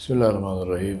بسم الله الرحمن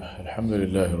الرحيم الحمد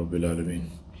لله رب العالمين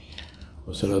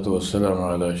والصلاة والسلام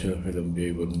على أشرف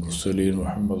الأنبياء والمرسلين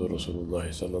محمد رسول الله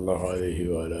صلى الله عليه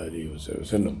وعلى آله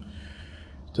وسلم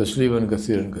تسليما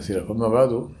كثيرا كثيرا. فما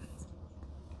بعد,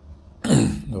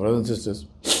 brothers and sisters,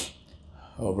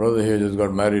 our brother here just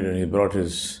got married and he brought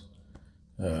his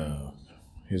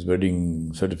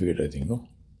wedding certificate, I think, no?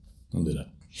 Alhamdulillah.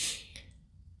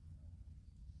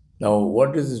 Now,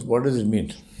 what does it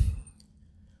mean?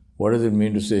 What does it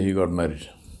mean to say he got married?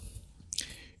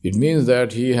 It means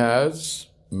that he has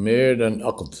made an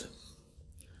aqd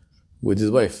with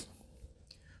his wife.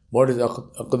 What is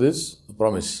aqd? Aqd is a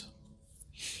promise.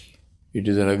 It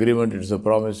is an agreement, it's a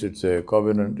promise, it's a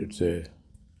covenant,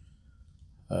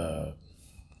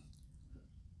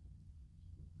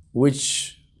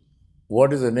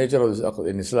 what is the nature of this aqd?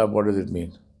 In Islam, what does it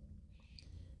mean?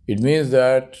 It means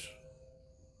that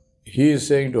he is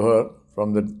saying to her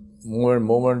from the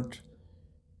moment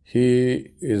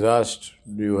he is asked,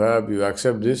 do you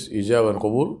accept this? Ijab and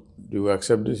qabul. Do you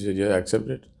accept this? He accept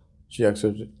it. She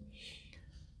accepts it.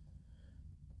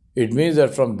 It means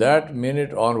that from that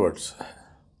minute onwards,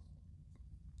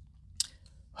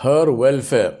 her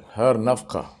welfare, her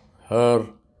nafqa, her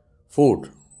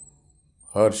food,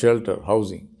 her shelter,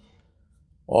 housing,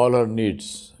 all her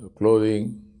needs,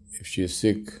 clothing, if she is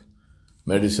sick,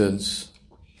 medicines,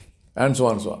 and so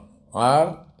on,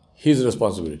 are his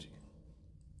responsibility.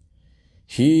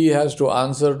 He has to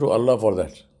answer to Allah for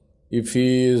that. If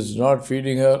he is not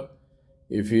feeding her,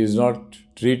 if he is not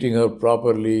treating her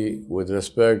properly, with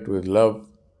respect, with love,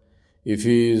 if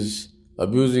he is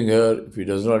abusing her, if he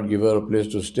does not give her a place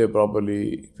to stay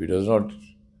properly, if he does not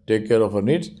take care of her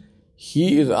needs,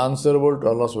 he is answerable to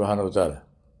Allah subhanahu wa ta'ala.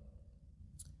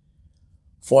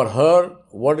 For her,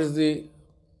 what is the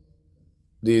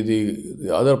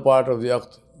other part of the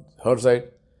aqd? Her side.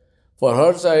 For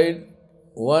her side,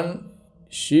 one,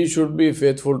 she should be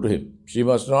faithful to him. She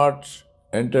must not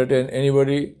entertain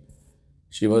anybody.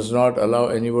 She must not allow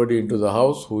anybody into the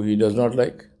house who he does not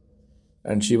like.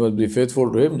 And she must be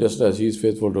faithful to him just as he is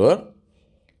faithful to her.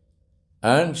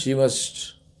 And she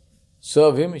must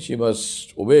serve him. She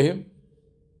must obey him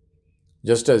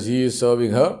just as he is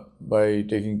serving her by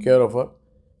taking care of her.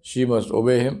 She must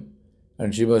obey him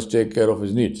and she must take care of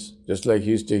his needs just like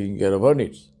he is taking care of her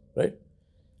needs. Right?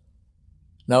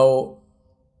 Now,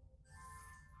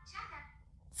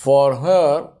 for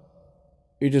her,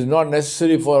 it is not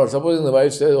necessary for her. Supposing the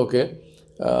wife says, okay,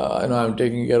 I know I'm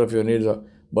taking care of your needs,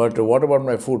 but what about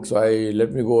my food? So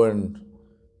let me go and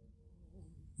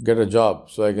get a job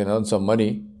so I can earn some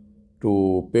money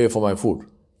to pay for my food.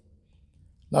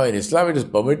 Now, in Islam, it is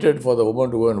permitted for the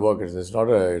woman to go and work. It's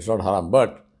not haram.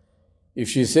 But if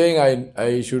she's saying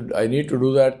I need to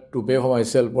do that to pay for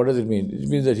myself, what does it mean? It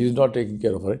means that he's not taking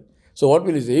care of her. Right? So what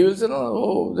will he say? He will say,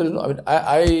 no, there is no.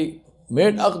 I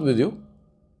made aqd with you.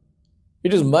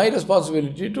 It is my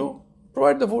responsibility to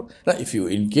provide the food. Now, if you,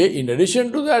 in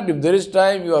addition to that, if there is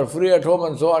time, you are free at home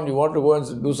and so on, you want to go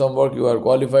and do some work, you are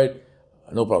qualified,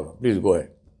 no problem. Please go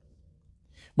ahead.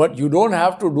 But you don't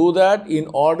have to do that in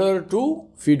order to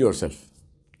feed yourself.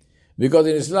 Because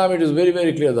in Islam, it is very,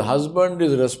 very clear. The husband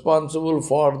is responsible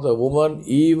for the woman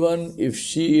even if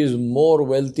she is more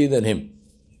wealthy than him.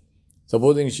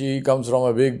 Supposing she comes from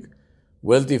a big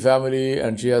wealthy family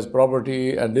and she has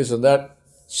property and this and that,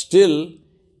 still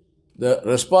the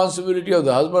responsibility of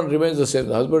the husband remains the same.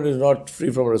 The husband is not free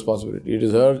from responsibility. It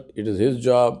is his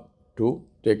job to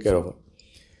take care of her.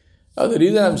 Now, the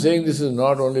reason I'm saying this is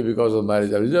not only because of marriage.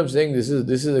 The reason I'm saying this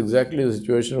is exactly the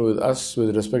situation with us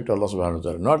with respect to Allah subhanahu wa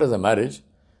ta'ala. Not as a marriage,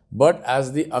 but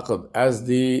as the aqd, as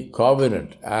the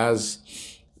covenant, as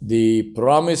the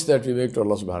promise that we make to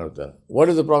Allah subhanahu wa ta'ala. What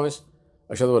is the promise?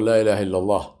 Ashhadu an la ilaha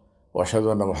illallah wa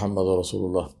ashhadu anna Muhammadur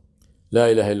Rasulullah. La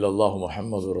ilaha illallah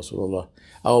Muhammadur Rasulullah.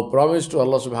 Our promise to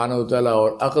Allah subhanahu wa ta'ala,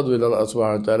 our aqd with Allah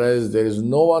subhanahu wa ta'ala is there is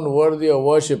no one worthy of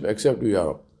worship except you, Ya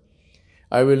Rabb.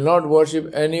 I will not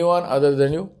worship anyone other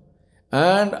than you,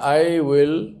 and I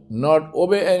will not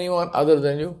obey anyone other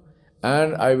than you,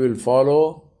 and I will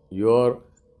follow your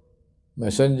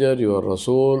messenger, your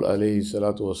Rasul alayhi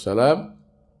salatu wassalam,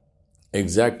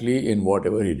 exactly in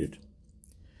whatever he did.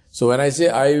 So when I say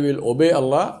I will obey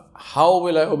Allah, how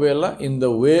will I obey Allah? In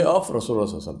the way of Rasulullah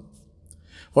sallallahu alaihi wasallam.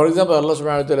 For example, Allah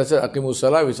subhanahu wa ta'ala said, Aqimus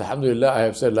salah, which alhamdulillah, I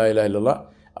have said La ilaha illallah.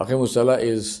 Aqimus salah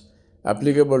is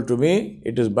applicable to me,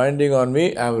 it is binding on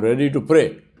me, I am ready to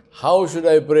pray. How should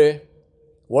I pray?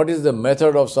 What is the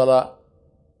method of salah?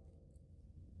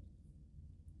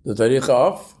 The tariqah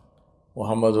of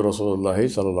Muhammadur Rasulullah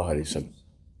sallallahu alaihi wasallam.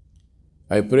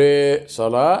 I pray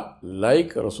salah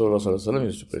like Rasulullah sallallahu alaihi wasallam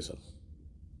used to pray salah.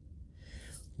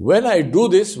 When I do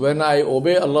this, when I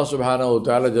obey Allah subhanahu wa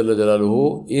ta'ala jalla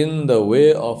jalaluhu in the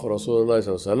way of Rasulullah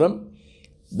sallallahu alaihi wasallam,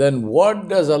 then what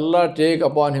does Allah take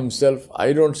upon Himself?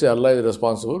 I don't say Allah is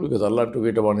responsible, because Allah took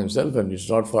it upon Himself, and it's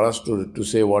not for us to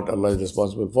say what Allah is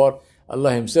responsible for.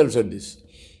 Allah Himself said this.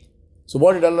 So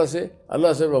what did Allah say?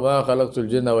 Allah said, وَمَا خَلَقْتُ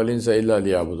الْجِنَّ وَالْإِنسَ إِلَّا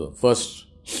لِيَعْبُدُونَ. First,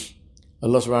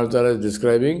 Allah subhanahu wa ta'ala is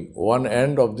describing one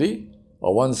end of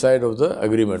one side of the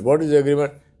agreement. What is the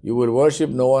agreement? You will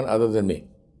worship no one other than me.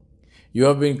 You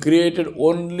have been created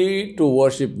only to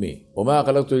worship me. وَمَا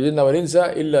خَلَقْتُ الْجِنَّ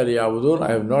وَالْإِنسَ إِلَّا لِيَعْبُدُونَ.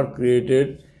 I have not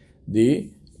created the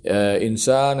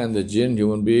insan and the jinn,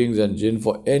 human beings and jinn,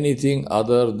 for anything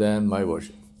other than my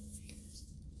worship.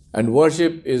 And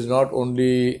worship is not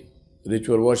only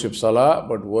ritual worship, salah,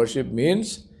 but worship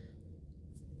means,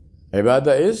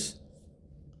 ibadah is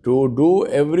to do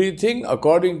everything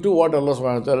according to what Allah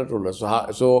subhanahu wa ta'ala told us.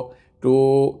 So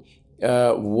to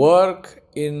work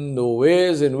in the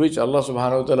ways in which Allah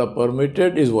subhanahu wa ta'ala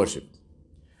permitted is worship.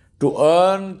 To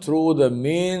earn through the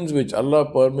means which Allah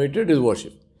permitted is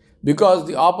worship. Because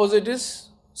the opposite is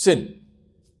sin.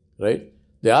 Right?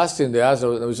 They asked Nabi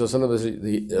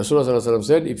Sallallahu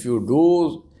said, if you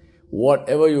do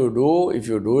whatever you do, if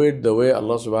you do it the way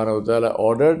Allah subhanahu wa ta'ala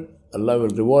ordered, Allah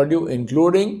will reward you,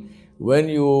 including when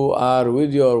you are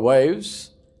with your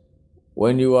wives,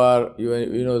 when you are,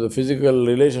 the physical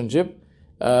relationship.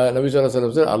 Nabi Sallallahu Alaihi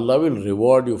Wasallam said, Allah will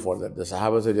reward you for that. The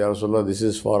Sahaba said, Ya Rasulullah, this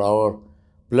is for our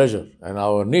pleasure and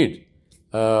our need.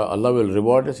 Allah will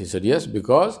reward us. He said, yes,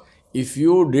 because if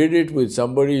you did it with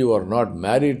somebody you are not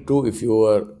married to, if you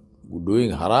were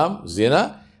doing haram,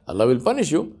 zina, Allah will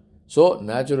punish you. So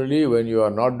naturally, when you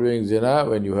are not doing zina,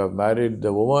 when you have married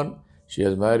the woman, she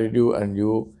has married you, and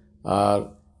you are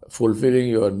fulfilling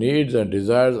your needs and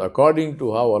desires according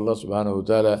to how Allah subhanahu wa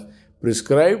ta'ala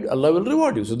prescribed, Allah will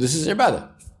reward you. So this is ibadah.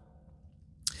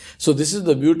 So this is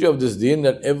the beauty of this deen,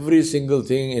 that every single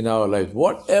thing in our life,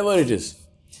 whatever it is,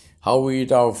 how we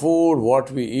eat our food,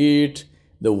 what we eat,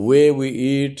 the way we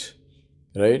eat,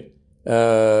 right?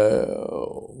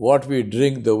 What we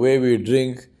drink, the way we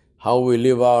drink, how we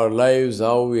live our lives,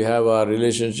 how we have our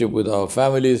relationship with our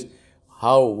families,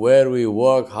 where we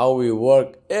work, how we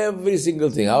work, every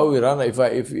single thing, how we run.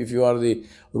 If you are the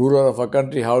ruler of a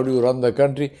country, how do you run the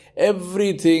country?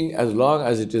 Everything, as long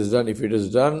as it is done, if it is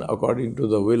done according to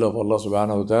the will of Allah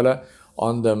subhanahu wa ta'ala,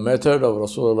 on the method of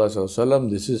Rasulullah sallallahu alaihi wasallam,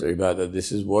 this is ibadah,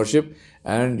 this is worship,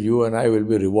 and you and I will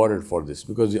be rewarded for this.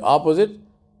 Because the opposite,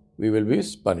 we will be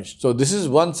punished. So this is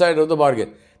one side of the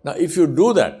bargain. Now if you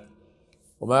do that,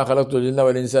 وَمَا خَلَقْتُ الْجِنَّ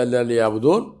وَالْإِنسَ إِلَّا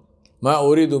لِيَعْبُدُونَ مَا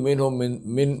أُرِيدُ مِنْهُمْ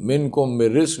مِنْكُمْ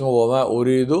مِنْ رِزْقٍ وَمَا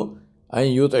أُرِيدُ أَنْ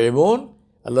يُطْعِمُونَ.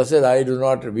 Allah said,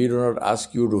 we do not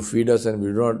ask you to feed us, and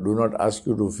we do not ask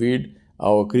you to feed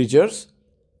our creatures.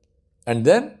 And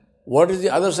then, what is the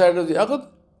other side of the aqd?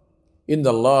 إِنَّ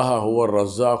اللَّهَ هُوَ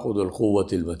الرَّزَّاقُ ذُو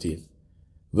الْقُوَّةِ الْمَتِينَ.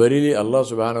 Verily, Allah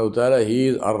subhanahu wa ta'ala, He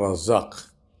is Ar-Razzaq.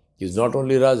 He is not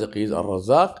only Razzaq, He is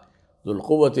Ar-Razzaq, ذُو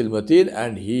الْقُوَّةِ الْمَتِينَ,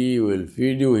 and He will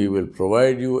feed you, He will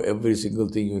provide you every single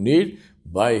thing you need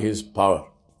by His power.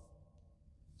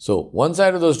 So, one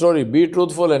side of the story, be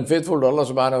truthful and faithful to Allah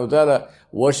subhanahu wa ta'ala,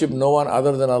 worship no one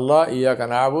other than Allah, إِيَّاكَ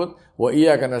نَعْبُدُ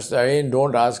وَإِيَّاكَ نَسْتَعِينَ.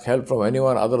 Don't ask help from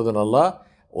anyone other than Allah.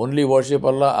 Only worship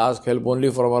Allah, ask help only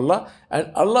from Allah.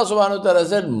 And Allah subhanahu wa ta'ala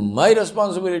said, my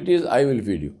responsibility is I will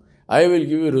feed you. I will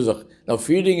give you rizq. Now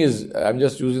feeding is, I'm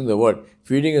just using the word,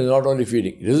 feeding is not only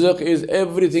feeding. Rizq is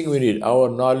everything we need. Our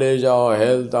knowledge, our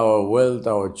health, our wealth,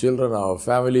 our children, our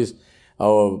families,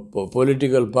 our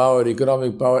political power,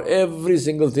 economic power, every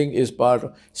single thing is part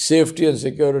of safety and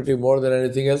security more than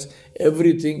anything else.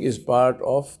 Everything is part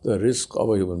of the rizq of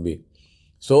a human being.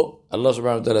 So Allah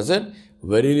subhanahu wa ta'ala said,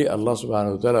 verily Allah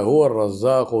subhanahu wa ta'ala huwa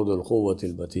ar-razzaqu dhul quwwati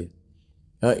al-mateen.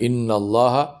 Inna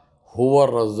Allah huwa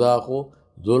ar-razzaqu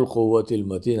dhul quwwati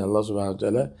al-mateen. Allah subhanahu wa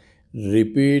ta'ala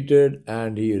repeated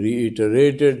and He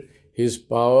reiterated His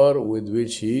power with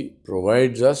which He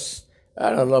provides us,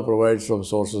 and Allah provides from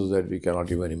sources that we cannot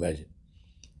even imagine.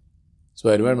 So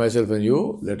I remind myself and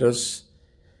you, let us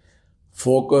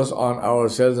focus on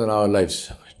ourselves and our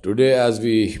lives. Today, as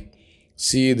we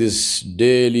see this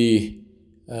daily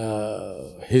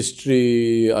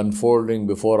history unfolding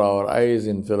before our eyes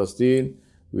in Palestine,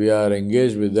 we are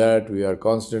engaged with that. We are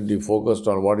constantly focused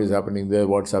on what is happening there,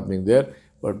 what's happening there.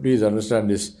 But please understand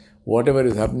this, whatever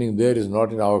is happening there is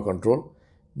not in our control.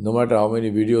 No matter how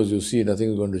many videos you see,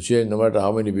 nothing is going to change. No matter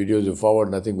how many videos you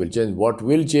forward, nothing will change. What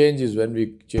will change is when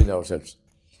we change ourselves.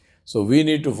 So we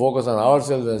need to focus on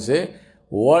ourselves and say,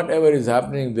 whatever is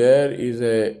happening there is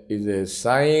a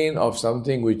sign of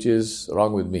something which is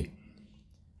wrong with me.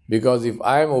 Because if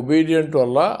I am obedient to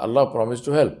Allah, Allah promised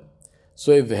to help.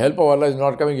 So if the help of Allah is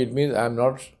not coming, it means I am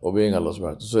not obeying Allah subhanahu wa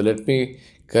ta'ala. So let me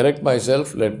correct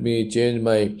myself, let me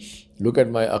look at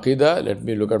my aqidah, let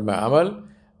me look at my amal,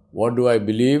 what do I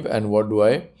believe and what do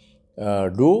I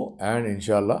do, and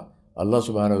inshallah, Allah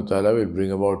subhanahu wa ta'ala will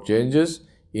bring about changes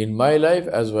in my life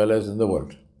as well as in the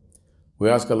world. We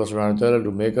ask Allah subhanahu wa ta'ala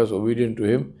to make us obedient to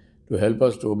Him, to help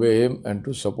us to obey Him and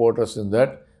to support us in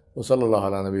that. وصلى الله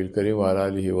على نبي الكريم وعلى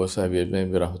آله وصحبه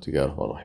أجمعين برحمتك يا أرحم الراحمين.